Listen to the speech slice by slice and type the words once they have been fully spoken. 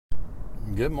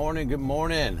Good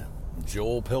morning.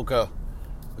 Joel Pilka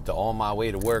with the On My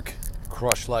Way to Work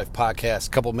Crush Life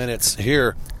podcast. Couple minutes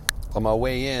here on my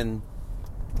way in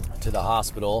to the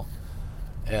hospital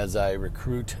as I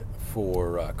recruit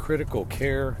for critical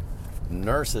care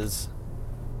nurses.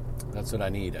 That's what I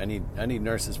need. I need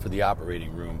nurses for the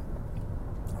operating room.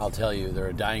 I'll tell you, they're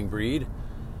a dying breed.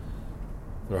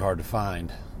 They're hard to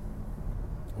find,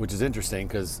 which is interesting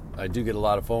because I do get a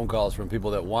lot of phone calls from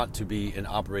people that want to be an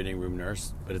operating room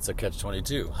nurse, but it's a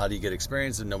catch-22. How do you get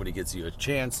experience and nobody gets you a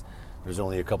chance? There's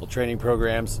only a couple training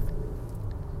programs.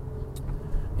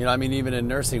 Even in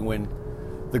nursing, when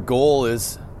the goal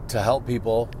is to help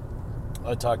people,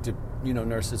 I talk to,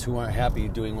 nurses who aren't happy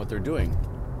doing what they're doing,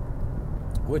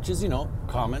 which is,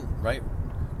 common, right?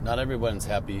 Not everyone's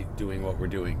happy doing what we're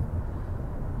doing.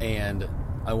 And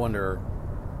I wonder,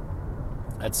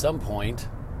 at some point,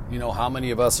 how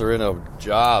many of us are in a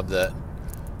job that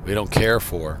we don't care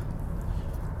for?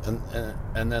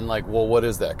 And then what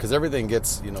is that? Because everything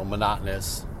gets,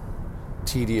 monotonous,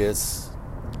 tedious,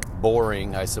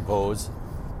 boring, I suppose.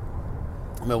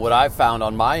 What I found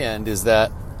on my end is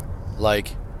that,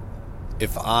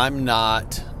 if I'm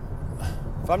not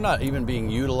even being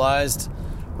utilized,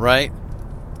 right,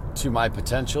 to my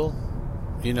potential,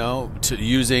 to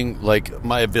using,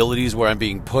 my abilities where I'm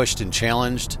being pushed and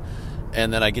challenged,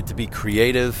 and then I get to be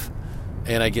creative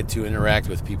and I get to interact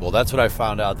with people. That's what I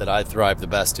found out that I thrive the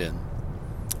best in.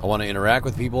 I want to interact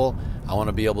with people. I want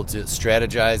to be able to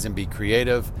strategize and be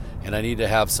creative, and I need to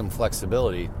have some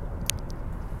flexibility.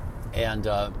 And,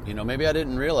 maybe I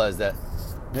didn't realize that.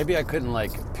 Maybe I couldn't,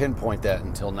 pinpoint that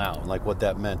until now, what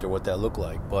that meant or what that looked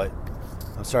like. But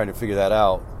I'm starting to figure that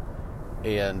out.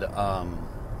 And,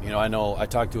 I know I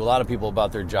talk to a lot of people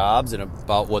about their jobs and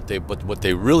about what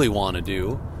they really want to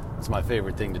do. It's my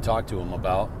favorite thing to talk to them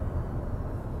about.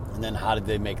 And then how did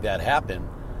they make that happen?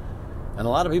 And a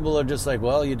lot of people are just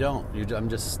well, you don't. I'm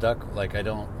just stuck. I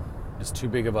don't. It's too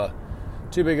big of a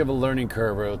learning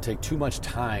curve, or it'll take too much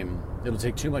time. Well,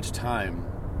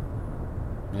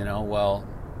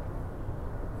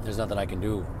 there's nothing I can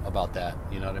do about that.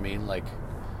 You know what I mean?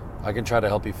 I can try to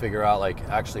help you figure out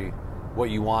actually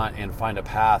what you want and find a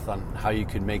path on how you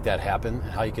can make that happen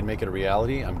and how you can make it a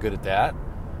reality. I'm good at that.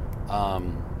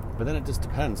 But then it just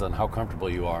depends on how comfortable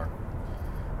you are.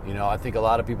 I think a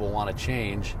lot of people want to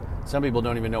change. Some people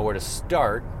don't even know where to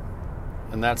start.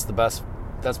 And that's the best.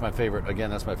 That's my favorite.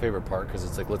 Again, that's my favorite part, because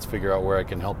it's let's figure out where I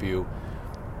can help you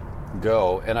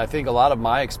go. And I think a lot of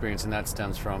my experience in that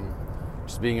stems from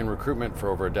just being in recruitment for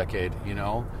over a decade,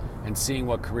 and seeing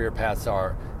what career paths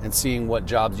are and seeing what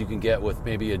jobs you can get with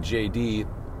maybe a JD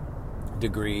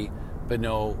degree but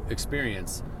no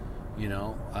experience.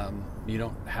 You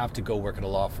don't have to go work at a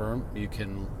law firm. You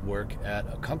can work at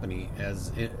a company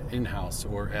as in-house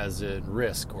or as a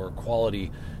risk or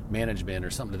quality management or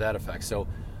something to that effect. So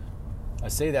I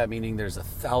say that meaning there's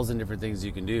 1,000 different things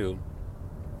you can do,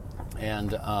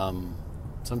 and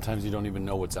sometimes you don't even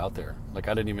know what's out there. I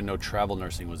didn't even know travel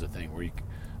nursing was a thing, where you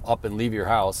up and leave your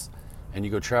house and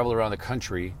you go travel around the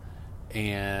country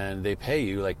and they pay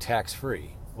you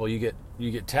tax-free. Well, you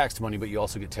get taxed money, but you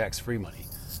also get tax-free money.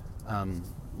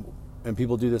 And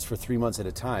people do this for 3 months at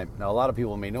a time. Now, a lot of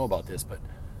people may know about this, but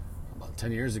about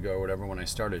 10 years ago or whatever, when I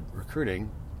started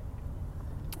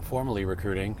formally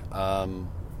recruiting,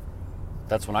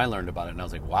 that's when I learned about it. And I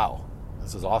was wow,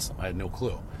 this is awesome. I had no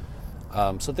clue.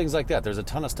 So things like that. There's a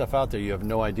ton of stuff out there you have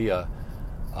no idea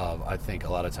of, I think, a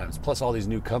lot of times. Plus all these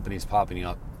new companies popping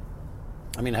up.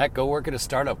 Heck, go work at a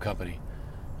startup company.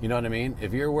 You know what I mean?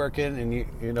 If you're working and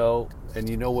you know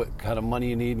what kind of money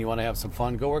you need and you want to have some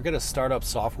fun, go work at a startup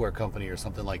software company or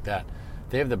something like that.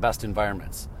 They have the best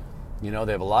environments. They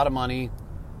have a lot of money,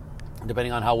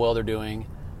 depending on how well they're doing,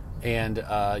 and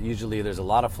usually there's a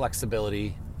lot of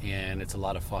flexibility and it's a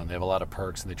lot of fun. They have a lot of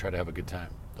perks and they try to have a good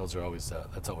time. Those are always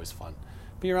that's always fun.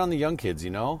 Be around the young kids.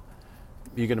 You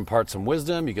can impart some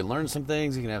wisdom. You can learn some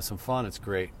things. You can have some fun. It's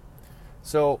great.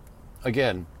 So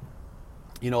again,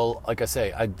 like I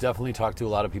say, I definitely talk to a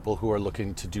lot of people who are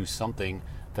looking to do something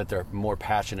that they're more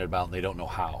passionate about and they don't know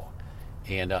how.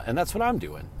 And that's what I'm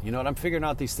doing. I'm figuring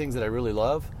out these things that I really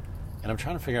love, and I'm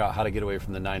trying to figure out how to get away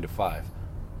from the 9 to 5.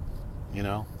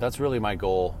 That's really my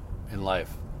goal in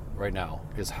life right now,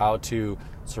 is how to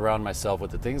surround myself with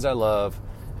the things I love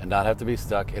and not have to be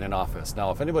stuck in an office.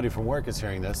 Now, if anybody from work is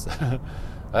hearing this, I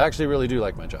actually really do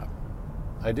like my job.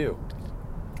 I do.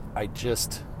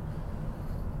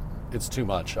 It's too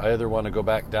much. I either want to go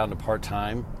back down to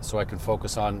part-time so I can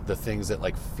focus on the things that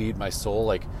feed my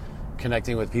soul,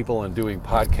 connecting with people and doing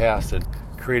podcasts and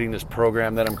creating this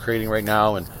program that I'm creating right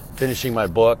now and finishing my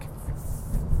book,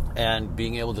 and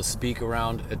being able to speak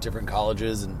around at different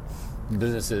colleges and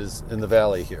businesses in the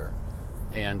Valley here.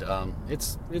 And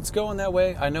it's going that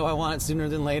way. I know I want it sooner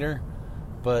than later,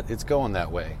 but it's going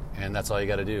that way. And that's all you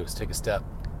got to do is take a step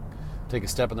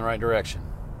in the right direction,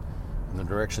 in the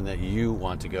direction that you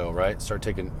want to go, right? Start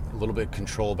taking a little bit of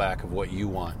control back of what you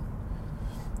want.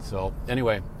 So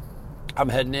anyway, I'm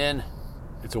heading in.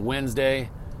 It's a Wednesday.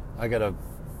 I got a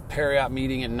Marriott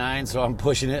meeting at 9, so I'm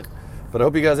pushing it. But I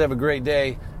hope you guys have a great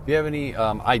day. If you have any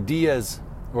ideas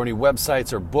or any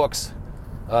websites or books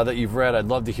that you've read, I'd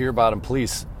love to hear about them.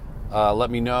 Please let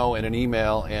me know in an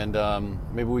email, and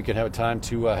maybe we can have a time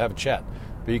to have a chat.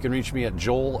 But you can reach me at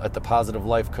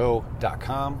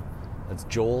joel@thepositivelifeco.com. That's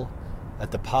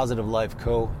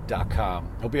joel@thepositivelifeco.com.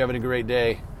 Hope you're having a great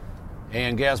day.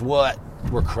 And guess what?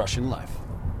 We're crushing life.